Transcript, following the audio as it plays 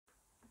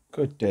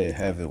Good day,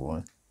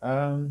 everyone.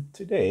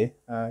 Today,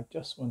 I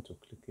just want to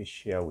quickly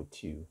share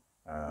with you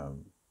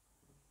um,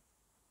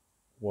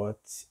 what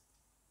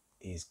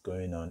is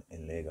going on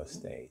in Lagos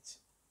State.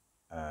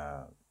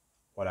 Uh,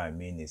 what I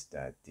mean is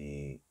that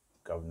the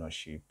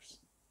governorships,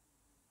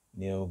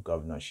 new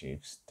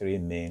governorships, three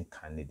main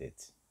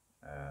candidates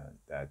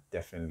that are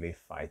definitely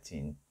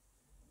fighting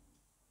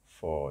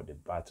for the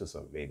battles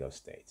of Lagos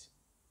State.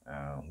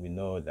 We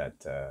know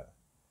that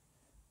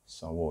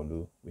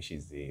Sanwo-Olu, which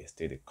is the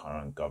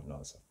current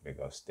governors of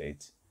Lagos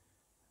State,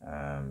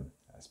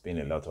 there's been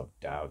a lot of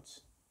doubt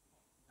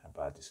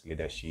about his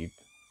leadership,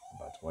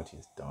 about what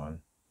he's done.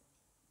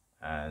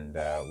 And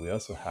we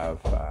also have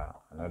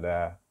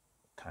another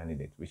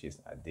candidate, which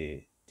is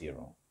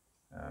Adediran,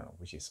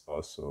 which is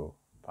also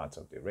part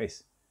of the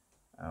race.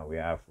 We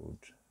have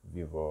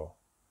Rhodes-Vivour,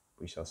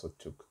 which also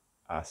took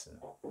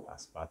Arsenal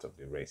as part of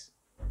the race.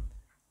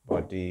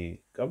 But the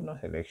governor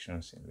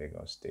elections in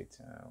Lagos State,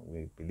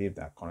 we believe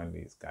that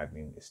currently is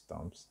gathering the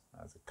stumps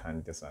as the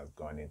candidates has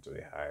gone into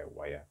a high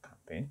wire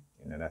campaign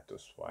in order to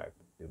swipe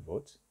the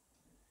vote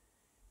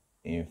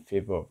in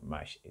favor of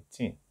March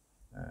 18.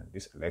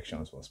 This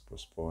elections was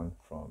postponed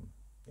from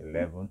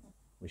 11,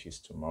 which is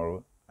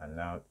tomorrow, and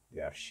now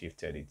they have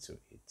shifted it to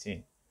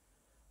 18.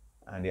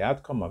 And the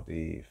outcome of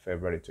the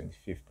February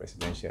 25th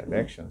presidential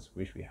elections,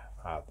 which we have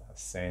had, has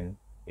sent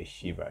a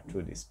shiver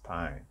through the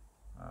spine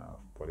of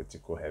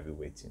political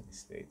heavyweights in the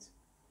state.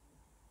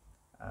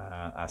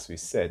 As we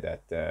said,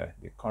 that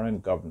the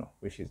current governor,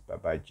 which is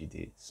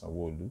Babajide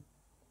Sanwo-Olu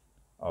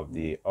of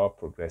the All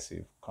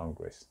Progressive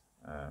Congress,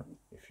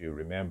 if you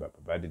remember,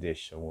 Babajide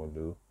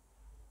Sanwo-Olu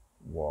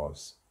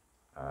was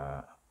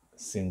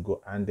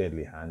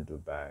single-handedly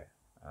handled by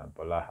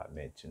Bola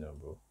Ahmed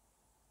Tinubu,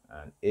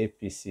 and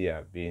APC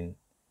have been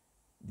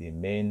the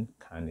main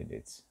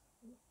candidates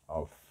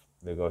of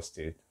Lagos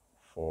State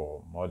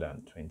for more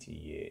than 20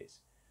 years.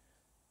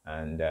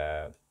 And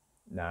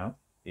now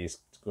it's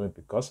going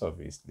because of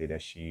his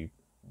leadership,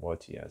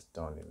 what he has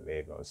done in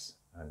Lagos,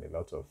 and a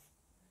lot of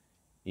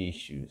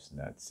issues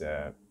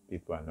that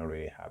people are not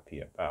really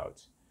happy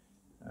about.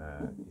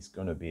 It's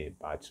going to be a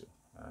battle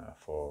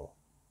for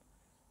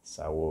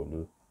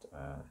Sanwo-Olu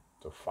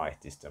to fight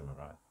this time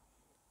around.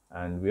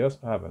 And we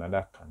also have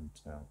another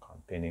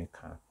campaigning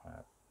camp,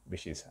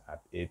 which is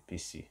at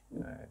APC,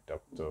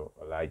 Dr.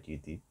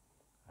 Olajide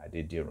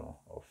Adediran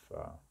of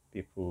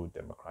People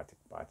Democratic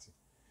Party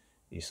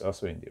is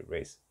also in the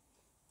race.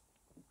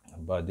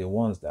 But the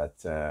ones that,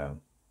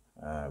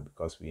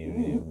 because we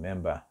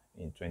remember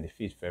in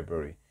 25th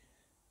February,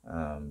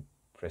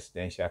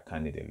 presidential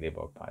candidate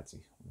Labour Party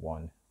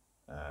won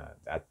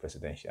that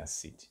presidential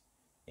seat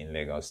in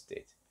Lagos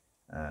State.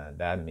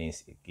 That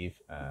means it gives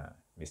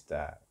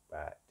Mr.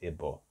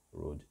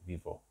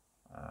 Rhodes-Vivour,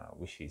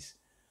 which is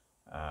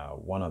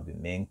one of the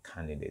main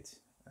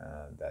candidates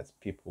that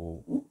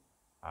people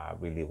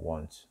really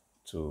want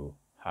to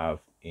have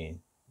in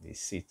the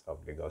seat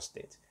of Lagos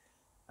State.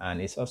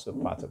 And it's also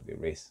part of the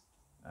race.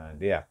 And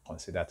they are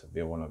considered to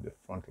be one of the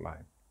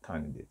frontline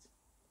candidates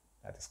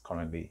that is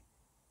currently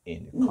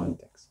in the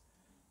context.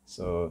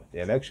 So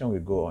the election will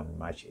go on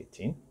March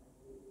 18,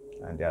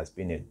 and there has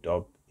been a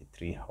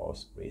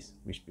three-horse race,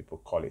 which people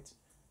call it,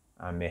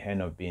 and may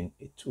end up being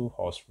a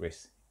two-horse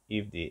race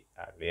if the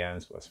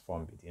alliance was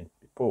formed between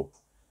people.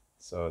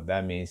 So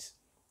that means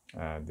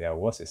there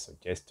was a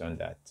suggestion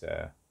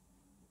that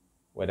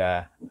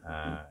whether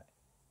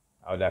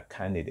other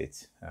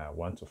candidates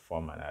want to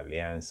form an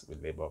alliance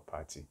with Labour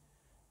Party.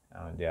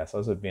 There has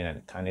also been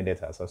a candidate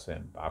has also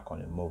embarked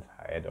on a move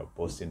ahead of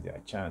boosting their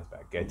chance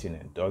by getting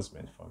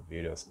endorsement from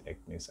various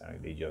ethnic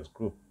and religious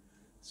groups.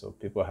 So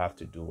people have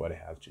to do what they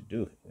have to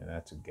do in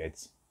order to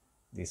get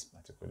this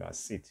particular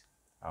seat.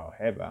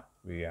 However,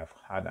 we have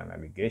had an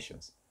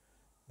allegations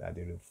that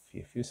the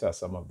refusal of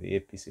some of the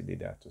APC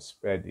leaders to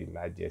spread the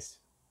largest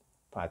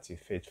party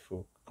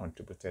faithful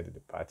contributed to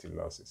the party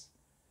losses.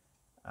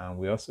 And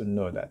we also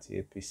know that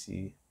the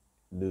APC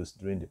lose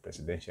during the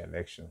presidential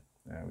election.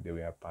 They were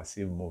a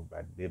passive move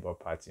by the Labour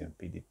Party and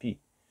PDP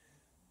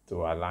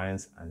to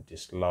alliance and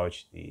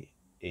dislodge the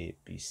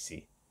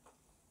APC.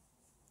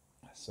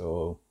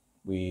 So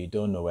we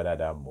don't know whether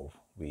that move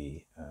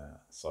will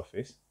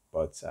surface,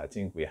 but I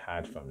think we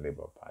heard from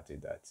Labour Party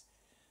that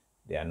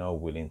they are not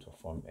willing to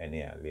form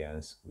any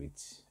alliance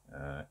with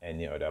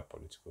any other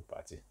political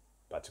party,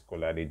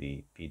 particularly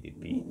the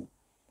PDP.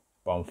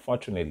 But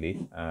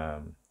unfortunately,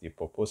 the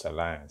proposed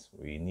alliance,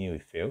 we knew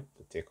it failed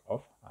to take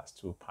off as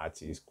two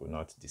parties could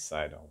not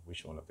decide on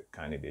which one of the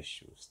candidates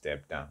should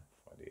step down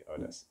for the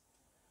others.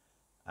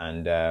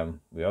 And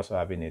we're also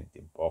having a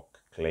debunk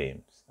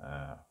claims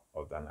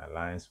of an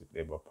alliance with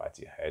Labour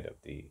Party ahead of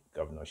the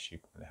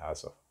governorship and the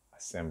House of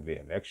Assembly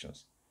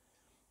elections,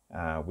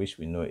 which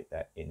we know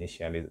that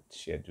initially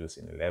scheduled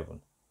in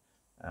 11,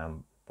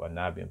 but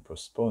now been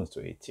postponed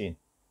to 18.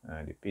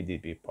 The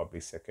PDP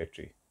Public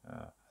Secretary,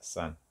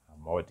 Hassan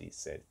Modi,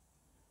 said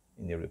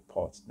in a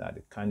report that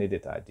the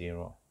candidate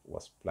Adediran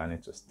was planning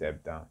to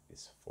step down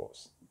his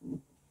force.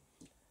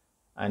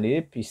 And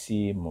the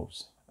APC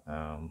moves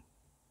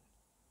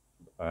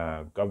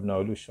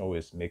Governor Olu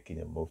is making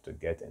a move to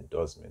get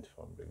endorsement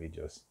from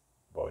religious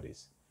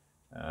bodies.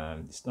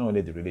 It's not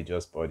only the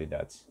religious body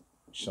that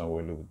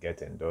Sanwo-Olu will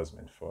get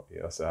endorsement for, he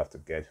also have to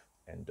get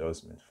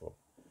endorsement for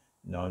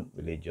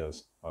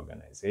non-religious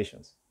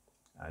organizations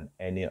and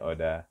any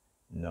other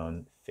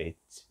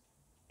non-faith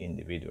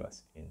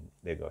individuals in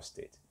Lagos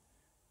State.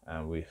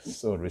 And we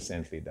saw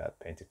recently that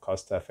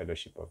Pentecostal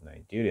Fellowship of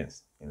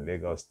Nigerians in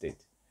Lagos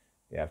State,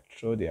 they have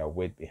thrown their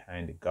weight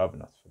behind the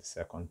governor for the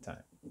second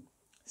time,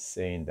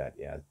 saying that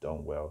he has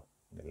done well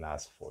in the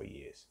last 4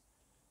 years.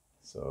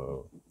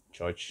 So,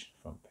 church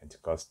from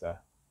Pentecostal,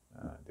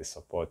 they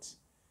support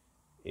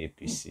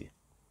APC.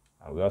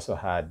 And we also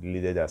had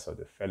leaders of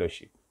the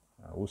fellowship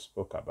who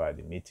spoke about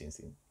the meetings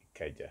in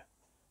Ikeja,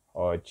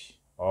 urged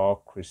all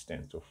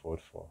Christians to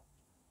vote for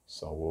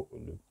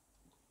Sanwo-Olu.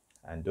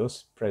 And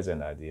those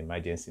present at the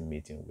emergency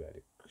meeting were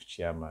the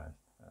chairman,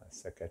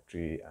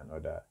 secretary, and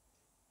other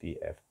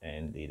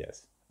PFN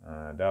leaders.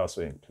 That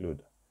also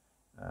include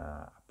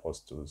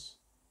apostles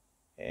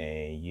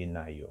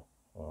Yinayo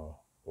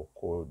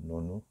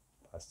Okononu,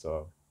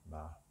 Pastor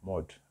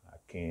Mahmoud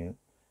Akin,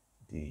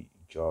 the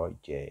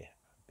George,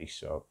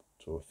 Bishop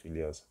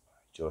Theophilus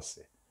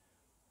Jose.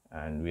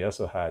 And we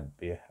also had,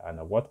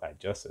 and what I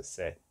just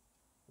said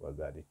was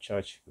that the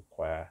church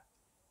require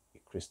a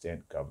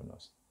Christian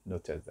governors.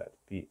 Notice that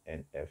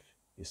PNF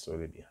is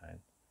solely behind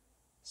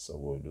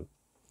Sanwo-Olu.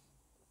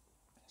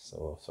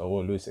 So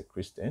Sanwo-Olu is a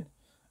Christian,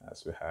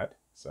 as we had.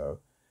 So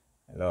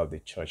a lot of the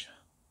church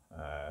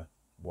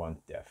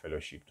want their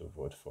fellowship to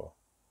vote for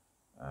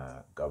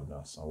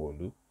Governor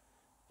Sanwo-Olu.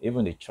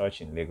 Even the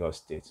church in Lagos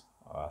State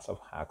have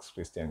asked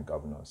Christian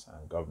governors,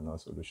 and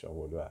Governors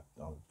Sanwo-Olu have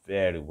done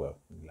very well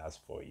in the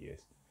last 4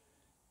 years.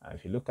 And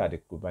if you look at the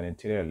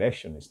gubernatorial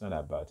election, it's not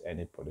about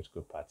any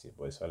political party,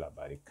 but it's all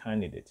about the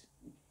candidate.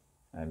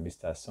 And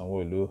Mr.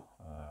 Sanwo-Olu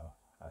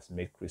has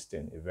made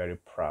Christian very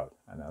proud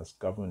and has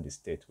governed the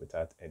state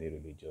without any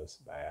religious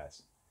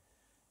bias.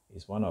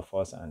 He's one of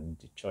us, and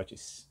the church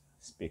is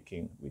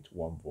speaking with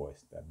one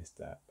voice that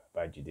Mr.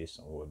 Babajide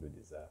Sanwo-Olu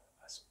deserves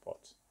our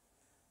support.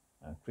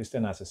 And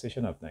Christian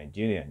Association of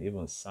Nigeria,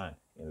 even SAN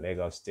in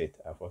Lagos State,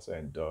 have also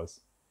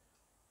endorsed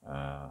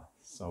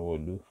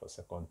Sanwo-Olu for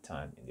second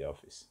time in the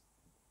office.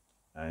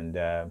 And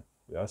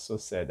we also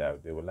said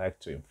that they would like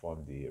to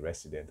inform the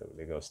residents of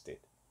Lagos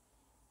State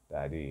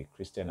that the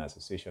Christian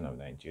Association of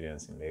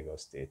Nigerians in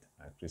Lagos State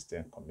and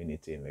Christian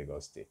community in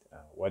Lagos State,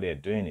 what they're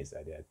doing is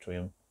that they are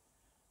throwing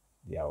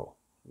their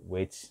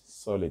weight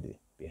solidly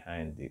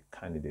behind the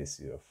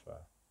candidacy of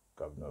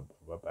Governor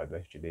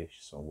Babajide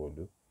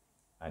Sanwo-Olu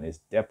and his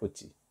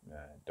deputy,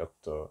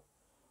 Dr.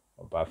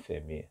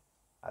 Obafemi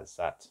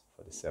Azat,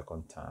 for the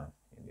second time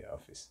in the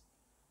office.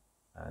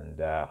 And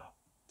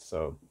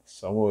so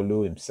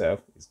Sanwo-Olu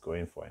himself is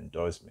going for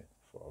endorsement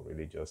for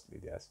religious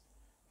leaders,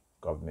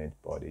 government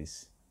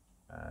bodies,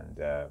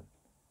 and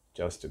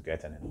just to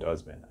get an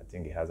endorsement. I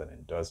think he has an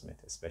endorsement,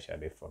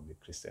 especially from the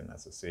Christian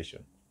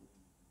Association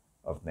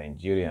of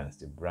Nigerians,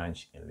 the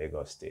branch in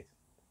Lagos State.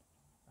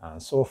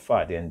 And so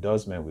far, the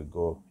endorsement will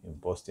go in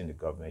boosting the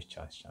government's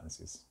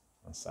chances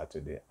on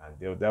Saturday,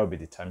 and that will be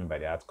determined by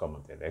the outcome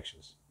of the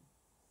elections.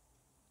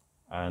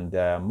 And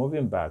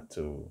moving back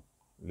to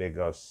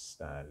Lagos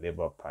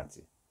Labour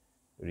Party,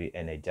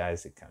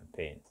 re-energize the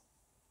campaign.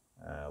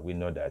 We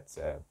know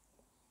that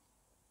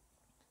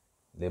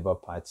Labour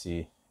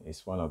Party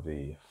is one of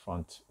the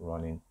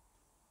front-running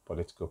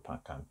political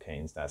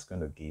campaigns that's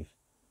going to give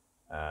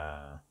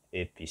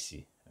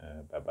APC,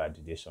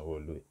 Babajide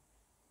Sanwo-Olu,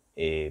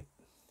 a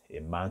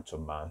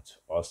man-to-man,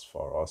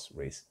 us-for-us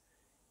race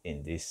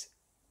in this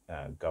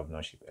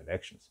governorship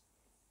elections,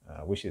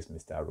 which is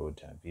Mr.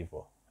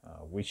 Rhodes-Vivour,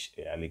 which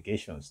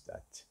allegations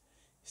that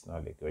it's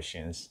not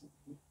Lagosians,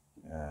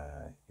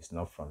 it's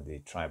not from the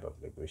tribe of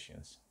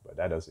Lagosians, but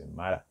that doesn't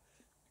matter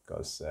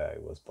because he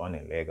was born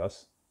in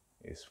Lagos.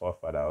 His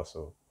forefather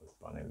also was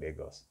born in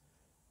Lagos.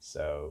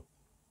 So,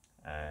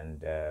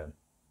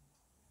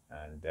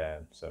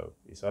 so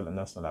it's all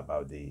not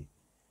about the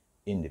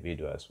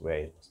individuals where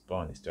he was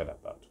born. It's all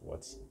about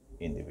what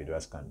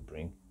individuals can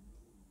bring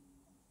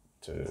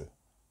to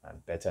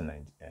and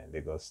better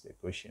Lagos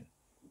Lagosian.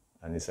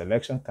 And his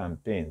election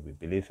campaign, we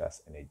believe,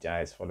 has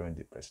energized following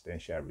the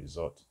presidential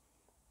result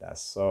that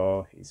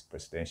saw his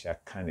presidential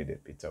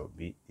candidate, Peter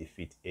Obi,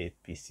 defeat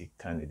APC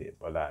candidate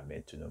Bola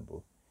Ahmed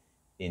Tinubu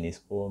in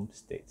his home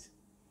state.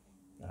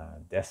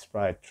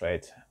 Despite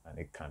threat and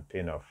a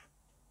campaign of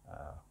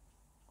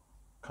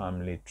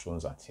calmly thrown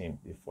at him,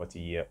 the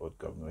 40-year-old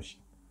governorship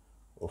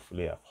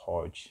hopefully have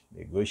urged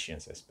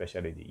Lagosians,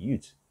 especially the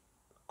youth,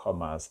 to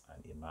come out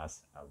and emerge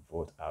and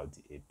vote out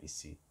the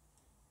APC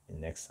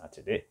next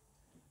Saturday.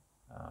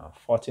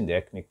 14 the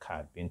ethnic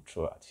card being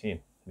thrown at him,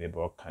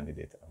 Labour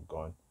candidate have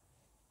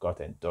got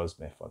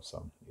endorsement from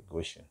some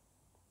Lagosian.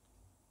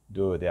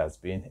 Though there has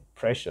been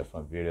pressure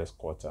from various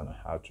quarters on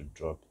how to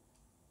drop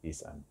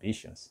his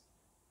ambitions.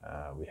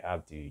 We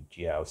have the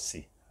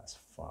GLC has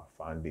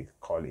finally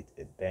called it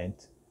a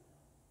bent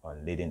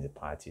on leading the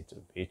party to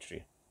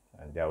victory.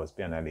 And there was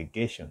been an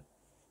allegation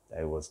that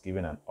he was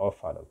given an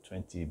offer of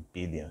 20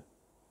 billion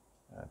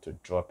to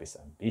drop his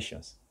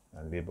ambitions,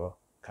 and Labour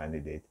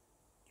candidate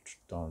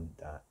turned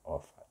that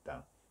offer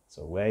down.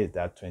 So where is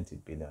that 20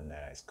 billion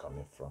naira is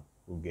coming from?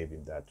 Who gave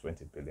him that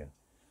 20 billion?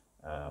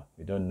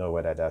 We don't know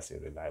whether that's a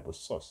reliable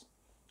source.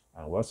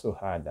 And we also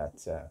heard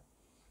that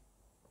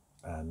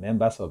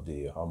members of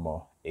the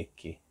Homo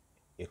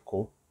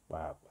Eko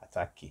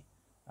Pataki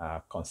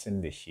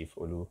concerning the Chief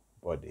Olu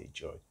Bode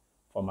George,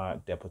 former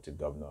Deputy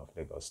Governor of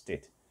Lagos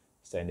State,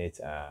 Senate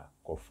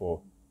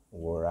Kofo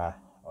Wora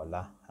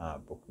Ola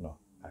Bukno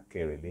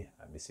Akerele,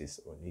 and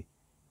Mrs. Oni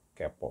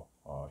Kepo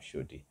or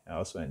Shodi, and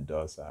also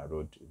endorsed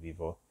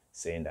Rhodes-Vivour,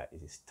 saying that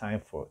it is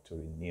time to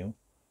renew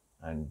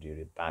and the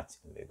rebirth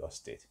in Lagos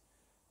State.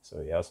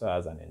 So he also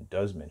has an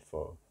endorsement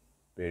for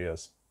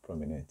various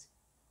prominent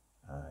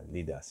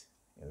leaders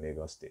in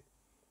Lagos State.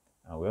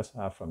 And we also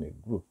have from a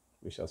group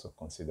which also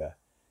consider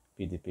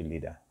PDP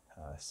leader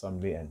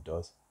strongly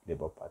endorsed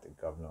Labour Party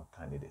governor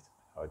candidate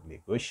or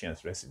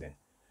Lagosians resident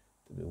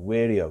to be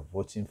wary of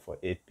voting for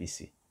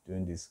APC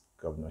during these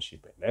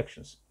governorship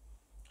elections.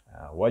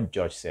 What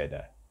George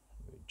said,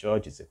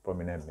 George is a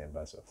prominent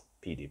member of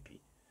PDP.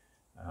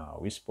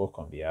 We spoke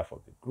on behalf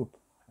of the group,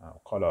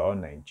 call all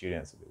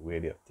Nigerians to be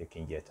wary of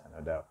taking yet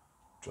another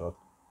drug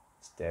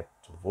step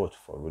to vote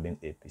for ruling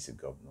APC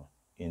governor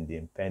in the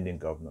impending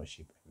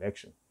governorship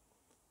election.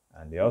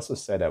 And they also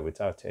said that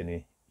without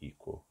any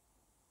equal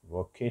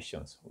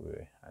vocations,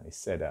 and he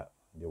said that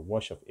the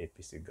watch of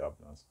APC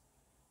governors,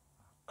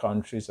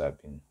 countries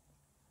have been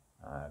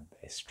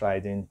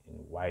striding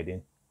in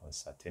widening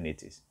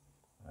uncertainties,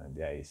 and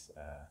there is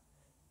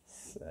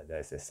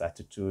a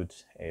certitude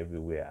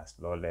everywhere as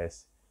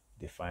lawless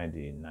define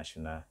the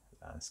national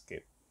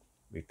landscape.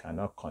 We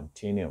cannot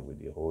continue with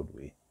the old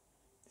way.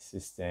 The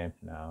system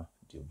now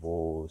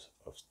devoid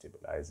of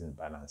stabilizing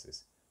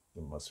balances.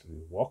 We must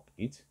rework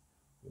it.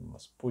 We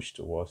must push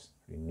towards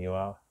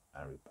renewal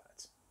and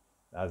rebirth.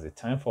 That's the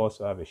time for us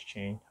to have a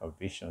exchange of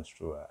visions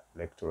through our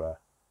electoral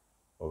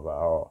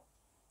overall.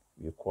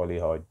 We equally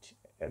urge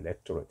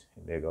electorate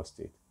in Lagos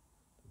State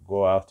to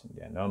go out in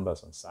their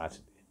numbers on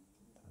Saturday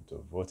and to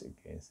vote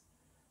against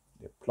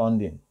the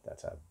plundering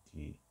that have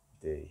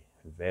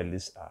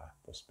devalued our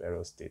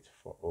prosperous state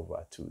for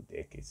over 2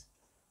 decades,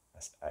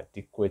 as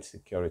adequate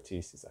security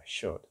is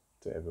assured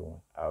to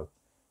everyone out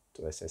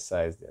to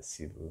exercise their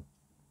civil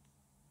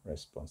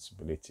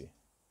responsibility.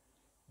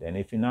 Then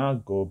if you now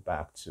go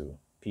back to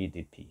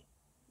PDP,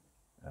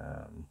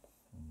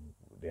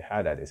 they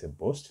heard that there's a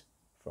boast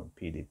from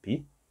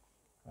PDP.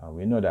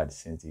 We know that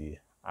since the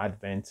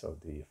advent of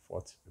the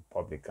Fourth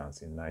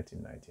Republicans in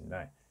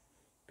 1999,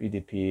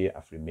 PDP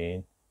have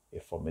remained a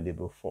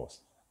formidable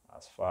force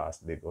as far as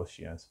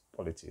Lagosians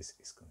politics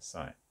is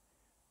concerned,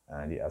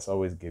 and it has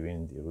always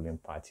given the ruling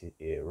party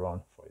a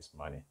run for its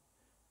money.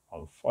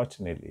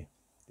 Unfortunately,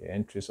 the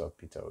entries of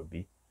Peter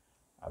Obi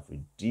have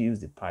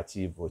reduced the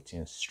party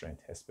voting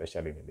strength,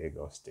 especially in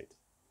Lagos State.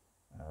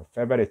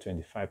 February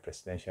 25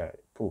 presidential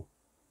poll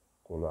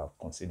could have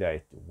considered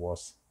it the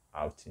worst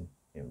outing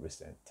in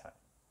recent time.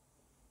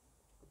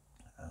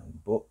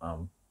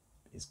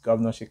 His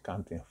governorship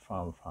campaign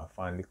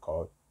finally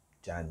called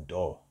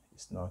Jandor.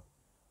 It's not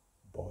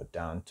brought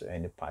down to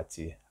any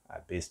party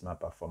abysmal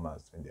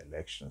performance during the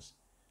elections.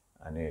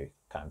 And a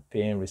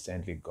campaign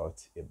recently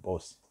got a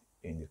boost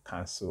in the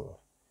council of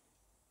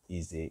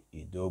Ize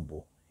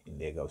Idobo in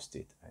Lagos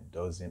State and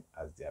endorsed him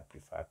as their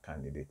preferred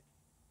candidate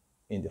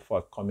in the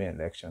forthcoming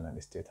election and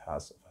the State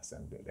House of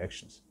Assembly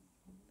elections.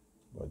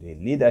 But the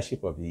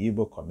leadership of the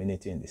Igbo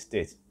community in the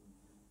state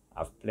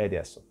have pledged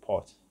their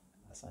support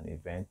as an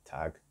event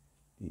tagged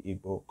the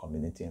Igbo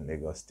community in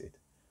Lagos State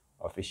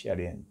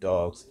officially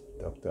endorsed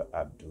Dr.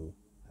 Abdul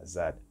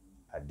Azad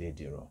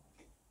Adediran,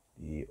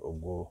 the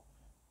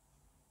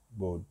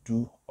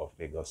Ogbodu of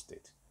Lagos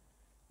State.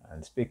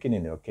 And speaking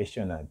in the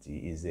occasion at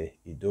the Ize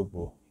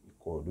Idobo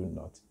Ikorodu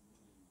North,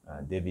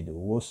 David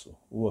Owosu,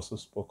 who also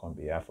spoke on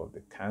behalf of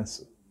the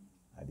council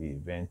at the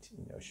event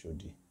in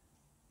Oshodi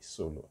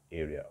Isolo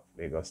area of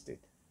Lagos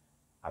State,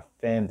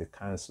 affirmed the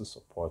council's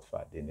support for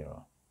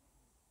Adediran.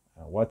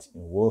 And what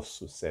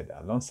Owosu said,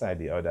 alongside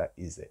the other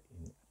Ize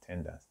in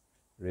attendance,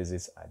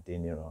 raises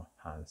Adediran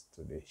hands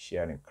to the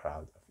cheering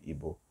crowd of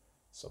Igbo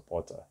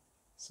supporters.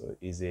 So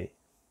Ize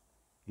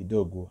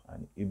Idogu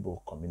and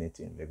Igbo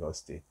community in Lagos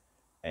State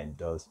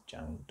endorsed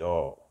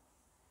Jandor.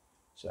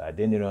 So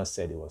Adediran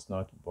said he was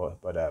not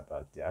bothered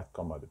about the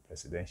outcome of the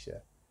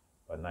presidential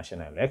or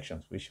national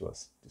elections, which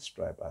was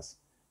described as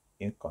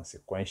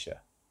inconsequential.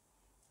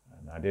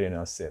 And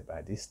Adediran said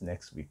by this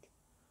next week,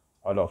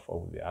 all of us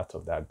will be out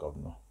of that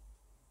governor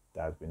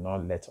that will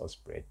not let us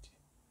bread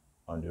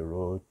on the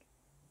road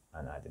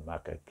and at the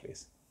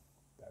marketplace.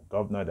 The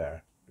governor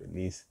that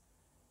released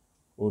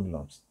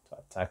hoodlums to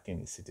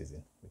attacking the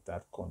citizen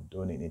without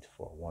condoning it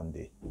for one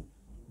day.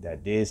 Their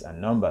days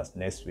and numbers.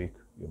 Next week,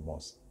 we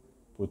must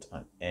put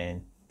an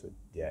end to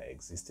their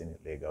existing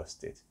in Lagos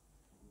State.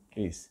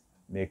 Please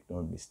make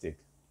no mistake,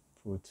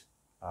 put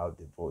out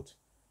the vote.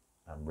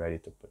 I'm ready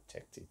to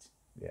protect it.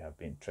 They have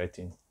been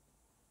threatening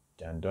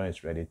Jandon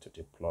is ready to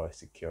deploy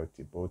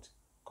security, both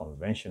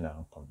conventional and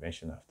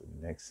unconventional, after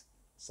the next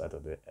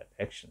Saturday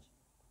election.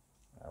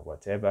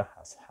 Whatever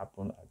has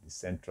happened at the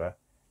central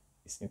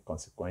is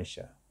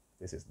inconsequential.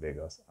 This is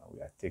Lagos, and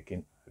we are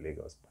taking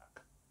Lagos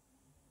back.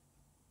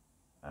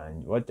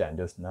 And what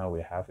just now,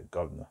 we have a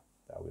governor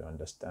that we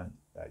understand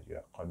that you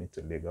are coming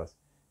to Lagos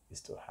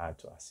is to hard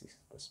to assist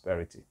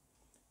prosperity.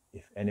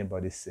 If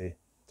anybody say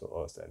to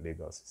us that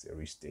Lagos is a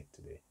rich state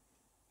today,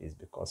 it's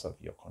because of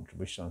your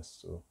contributions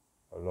to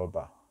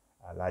Oloba,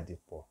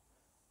 Aladipo,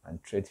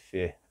 and trade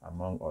fair,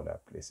 among other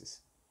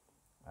places.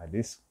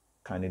 This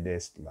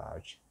candidates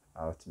large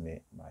out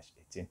May March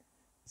 18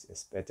 is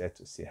expected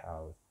to see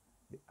how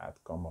the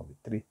outcome of the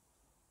 3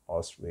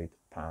 horse race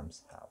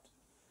pans out.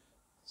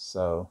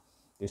 So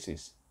this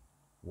is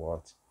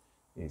what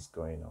is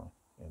going on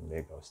in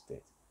Lagos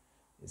State.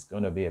 It's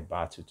going to be a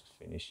battle to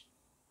finish.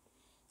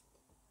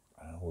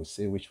 We'll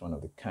see which one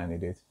of the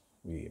candidates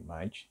we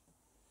emerge.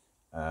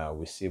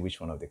 We'll see which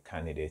one of the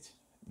candidate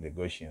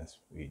negotiations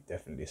we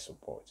definitely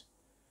support.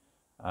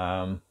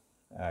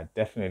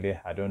 Definitely,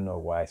 I don't know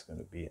why it's going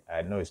to be.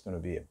 I know it's going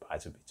to be a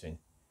battle between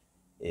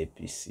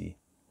APC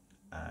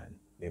and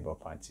Labour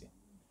Party.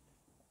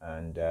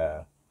 And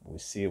we'll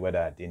see whether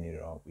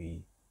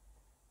Adediran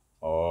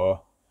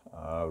or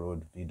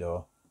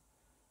Rhodes-Vivour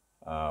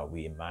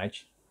we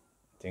emerge.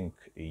 I think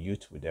the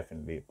youth will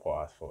definitely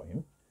pour out for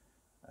him.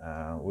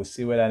 We'll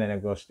see whether the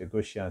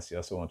negotiations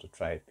also want to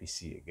try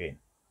PC again.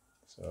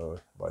 So,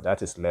 but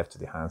that is left to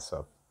the hands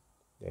of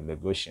the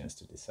negotiations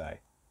to decide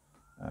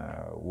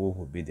who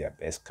will be their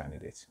best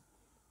candidate.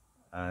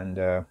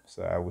 And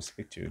so I will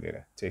speak to you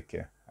later. Take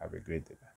care. Have a great day.